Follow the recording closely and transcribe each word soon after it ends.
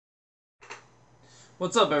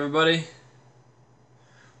What's up, everybody?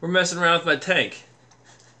 We're messing around with my tank.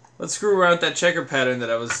 Let's screw around with that checker pattern that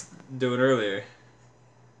I was doing earlier.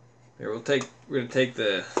 Here, we're gonna take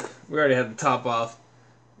we already had the top off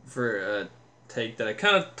for a tank that I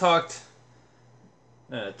kind of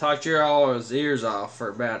talked your all's ears off for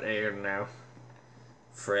about a year now.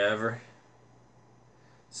 Forever.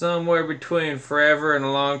 Somewhere between forever and a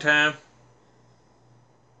long time.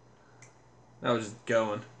 I was just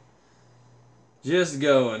going. Just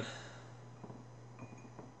going.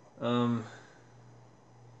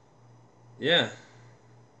 Yeah.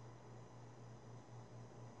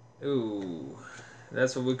 Ooh.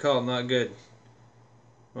 That's what we call not good.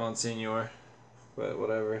 Monsignor. But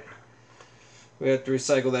whatever. We have to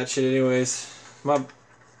recycle that shit anyways. My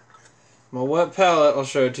wet palette, I'll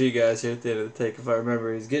show it to you guys here at the end of the take if I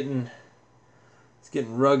remember. It's getting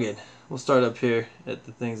rugged. We'll start up here at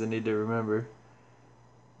the things I need to remember.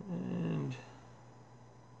 And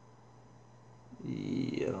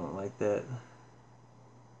yeah, I don't like that.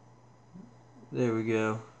 There we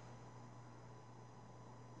go.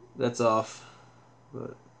 That's off.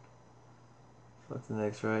 But fuck the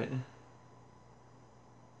next right.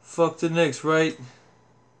 Fuck the next right.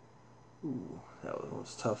 Ooh, that one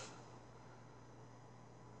was tough.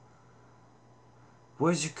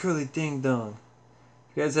 Where's your curly ding dong?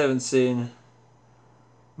 If you guys haven't seen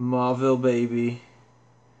Marvel Baby.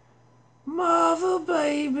 Marvel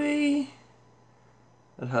Baby.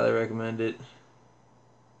 I'd highly recommend it.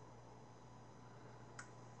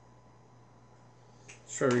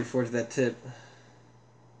 Let's try to reforge that tip.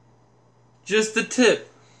 Just the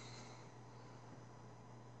tip.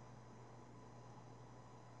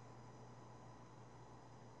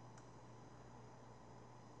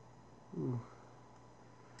 Ooh.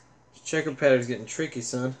 This checker pattern's getting tricky,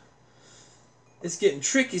 son. It's getting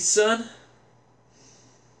tricky, son.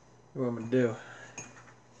 What am I gonna do?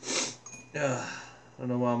 I don't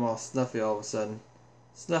know why I'm all snuffy all of a sudden.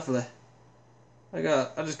 Snuffly. I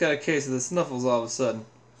just got a case of the snuffles all of a sudden.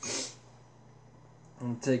 I'm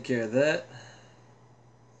gonna take care of that.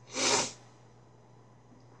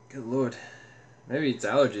 Good lord. Maybe it's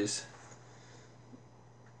allergies.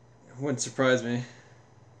 It wouldn't surprise me.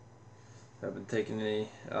 If I've been taking any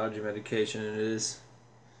allergy medication, and it is.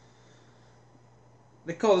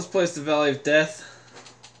 They call this place the Valley of Death.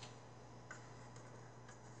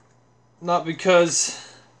 Not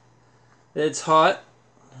because it's hot,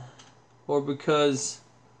 or because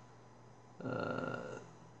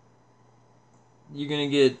you're gonna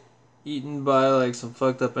get eaten by like some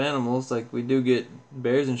fucked up animals. Like we do get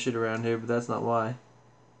bears and shit around here, but that's not why.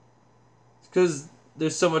 It's because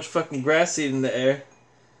there's so much fucking grass seed in the air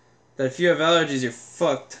that if you have allergies, you're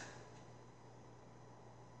fucked.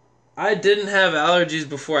 I didn't have allergies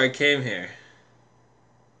before I came here.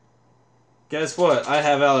 Guess what? I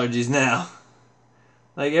have allergies now.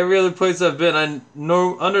 Like every other place I've been,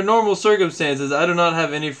 under normal circumstances, I do not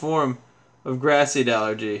have any form of grass seed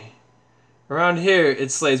allergy. Around here,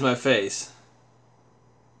 it slays my face.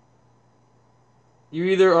 You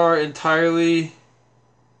either are entirely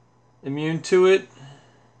immune to it,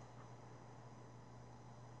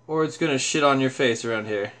 or it's gonna shit on your face around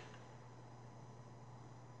here.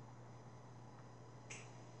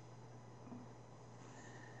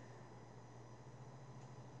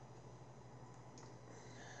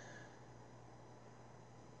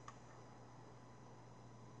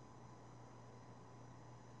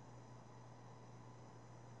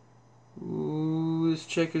 Ooh, this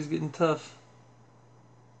checker's getting tough.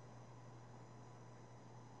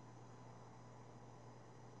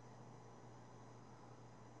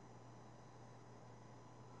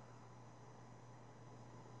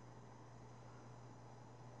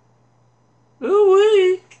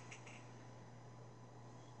 Ooh-wee!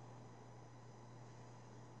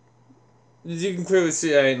 As you can clearly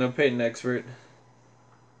see, I ain't no painting expert.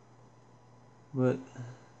 But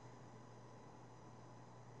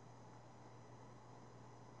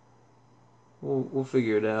we'll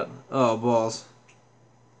figure it out. Oh, balls.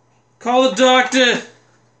 Call the doctor!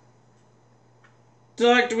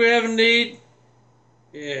 Doctor, we have a need.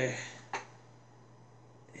 Yeah.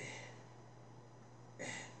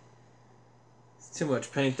 It's too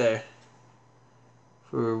much paint there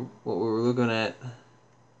for what we were looking at.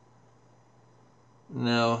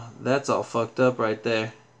 Now, that's all fucked up right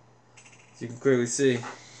there. As you can clearly see.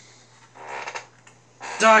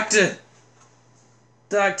 Doctor!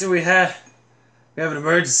 Doctor, we have an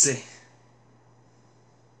emergency.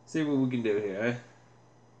 See what we can do here, eh?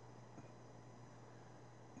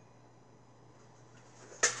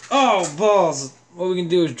 Oh, balls! What we can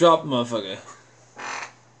do is drop the motherfucker.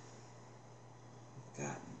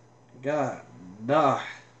 God Nah.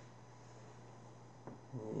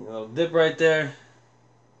 A little dip right there.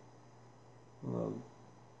 A little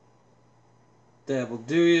dab will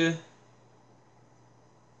do you.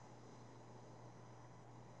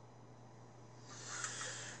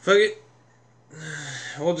 Fuck it.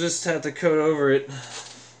 We'll just have to coat over it.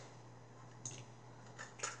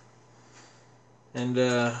 And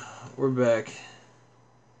we're back.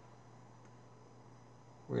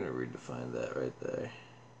 We're gonna redefine that right there.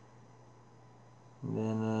 And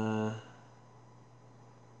then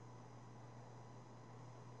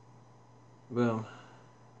boom.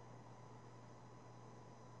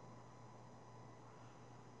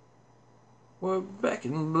 We're back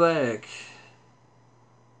in black.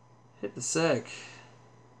 Hit the sack.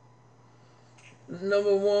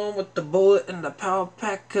 Number one with the bullet and the power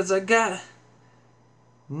pack, 'cause I got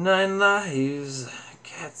 9 lives,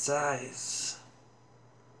 cat's eyes.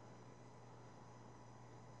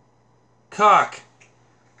 Cock.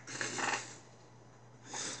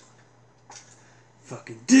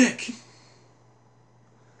 Fucking dick.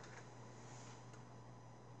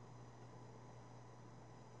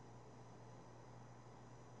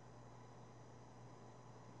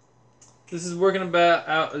 This is working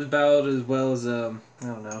about as well as I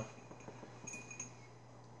don't know,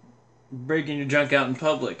 breaking your junk out in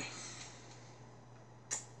public.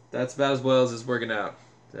 That's about as well as it's working out.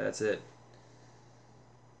 That's it.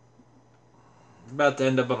 I'm about to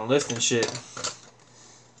end up on a list and shit.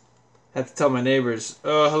 Have to tell my neighbors,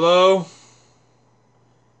 hello?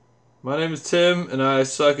 My name is Tim and I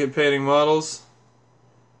suck at painting models.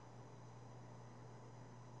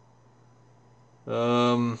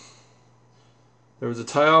 There was a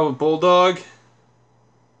Taiwan bulldog.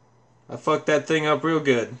 I fucked that thing up real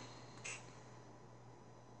good.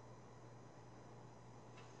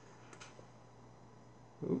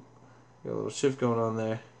 Oop, got a little shift going on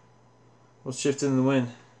there. We'll shift in the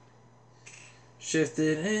wind.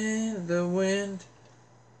 Shifted in the wind.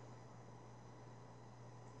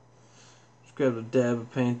 Just grab a dab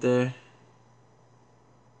of paint there.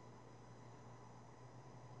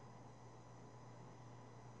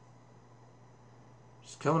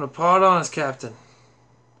 Just coming apart on us, Captain.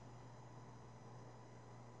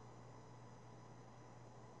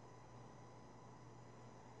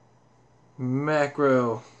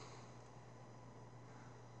 Macro.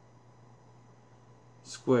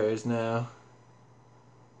 Squares now.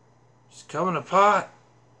 Just coming apart.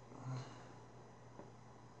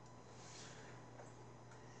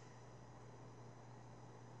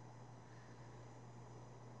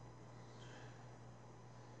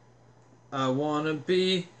 I wanna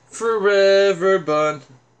be forever bun.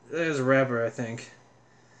 There's a rapper, I think.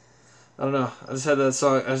 I don't know. I just had that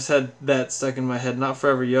song. I just had that stuck in my head. Not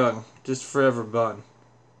Forever Young, just Forever Bun.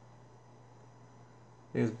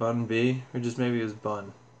 I think it was Bun B, or just maybe it was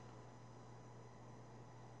Bun.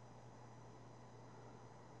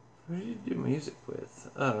 Who did you do music with?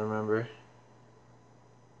 I don't remember.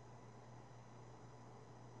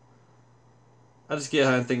 I just get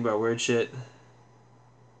high and think about weird shit.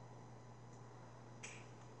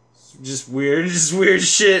 Just weird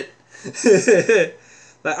shit.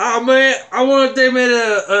 Like, oh man, I wonder if they made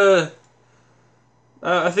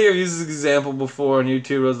I think I've used this example before on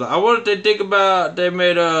YouTube. I was like, I wonder if they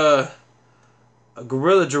made a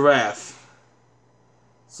gorilla giraffe.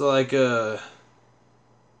 So like a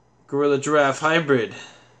gorilla giraffe hybrid.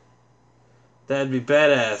 That'd be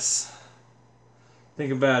badass.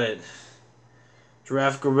 Think about it.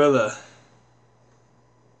 Giraffe gorilla.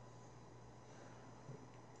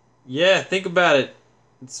 Yeah, think about it.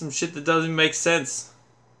 It's some shit that doesn't make sense.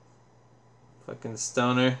 Fucking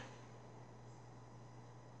stoner.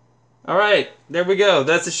 Alright, there we go.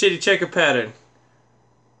 That's a shitty checker pattern.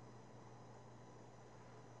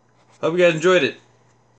 Hope you guys enjoyed it.